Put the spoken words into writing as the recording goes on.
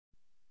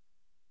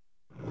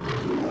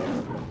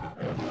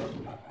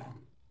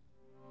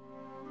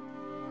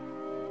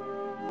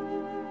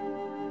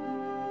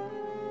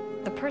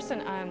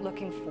person I'm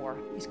looking for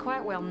is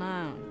quite well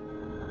known.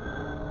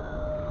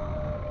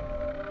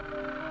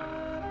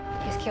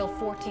 He's killed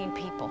 14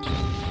 people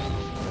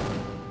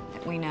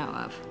that we know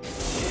of.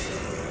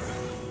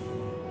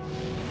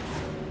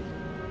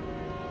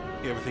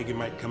 You ever think he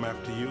might come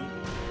after you?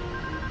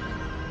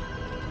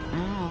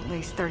 Oh, at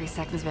least 30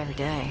 seconds of every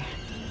day.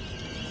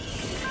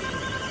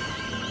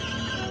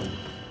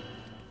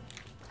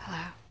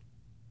 Hello?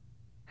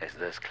 Is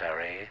this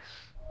Clarice?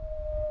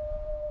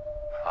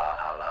 Oh,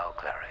 hello,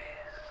 Clarice.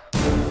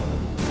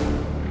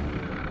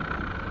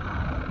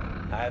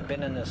 I've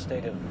been in a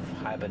state of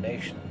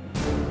hibernation.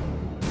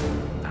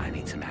 I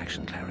need some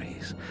action,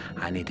 Clarice.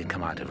 I need to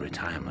come out of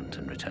retirement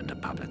and return to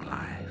public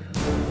life.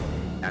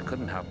 I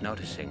couldn't help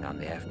noticing on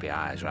the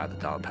FBI's rather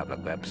dull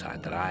public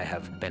website that I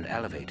have been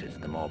elevated to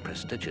the more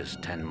prestigious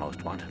 10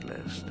 most wanted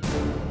list.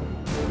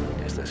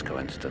 Is this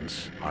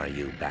coincidence, or are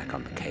you back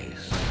on the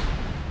case?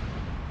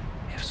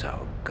 If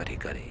so, goody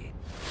goody.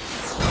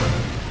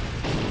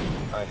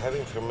 I have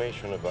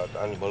information about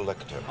Hannibal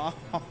Lecter.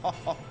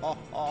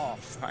 Oh,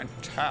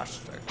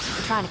 fantastic.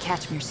 You're trying to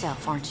catch him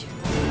yourself, aren't you?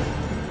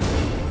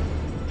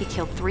 He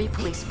killed 3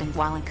 policemen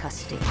while in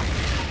custody.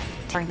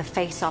 Tearing the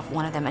face off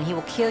one of them, and he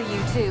will kill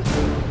you, too.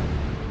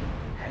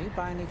 Are you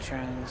by any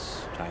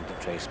chance trying to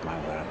trace my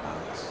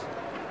whereabouts?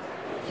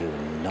 You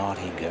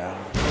naughty girl.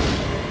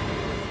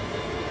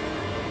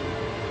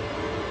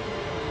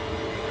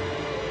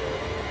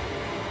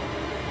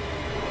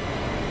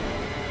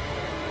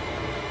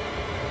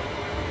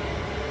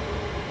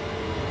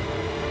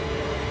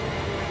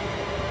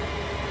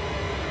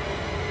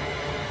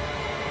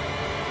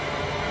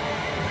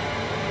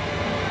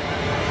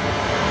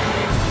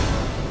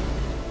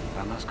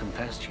 I must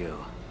confess to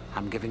you,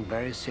 I'm giving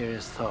very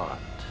serious thought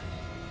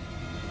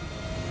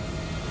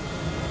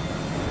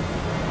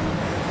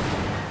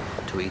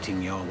to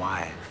eating your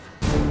wife.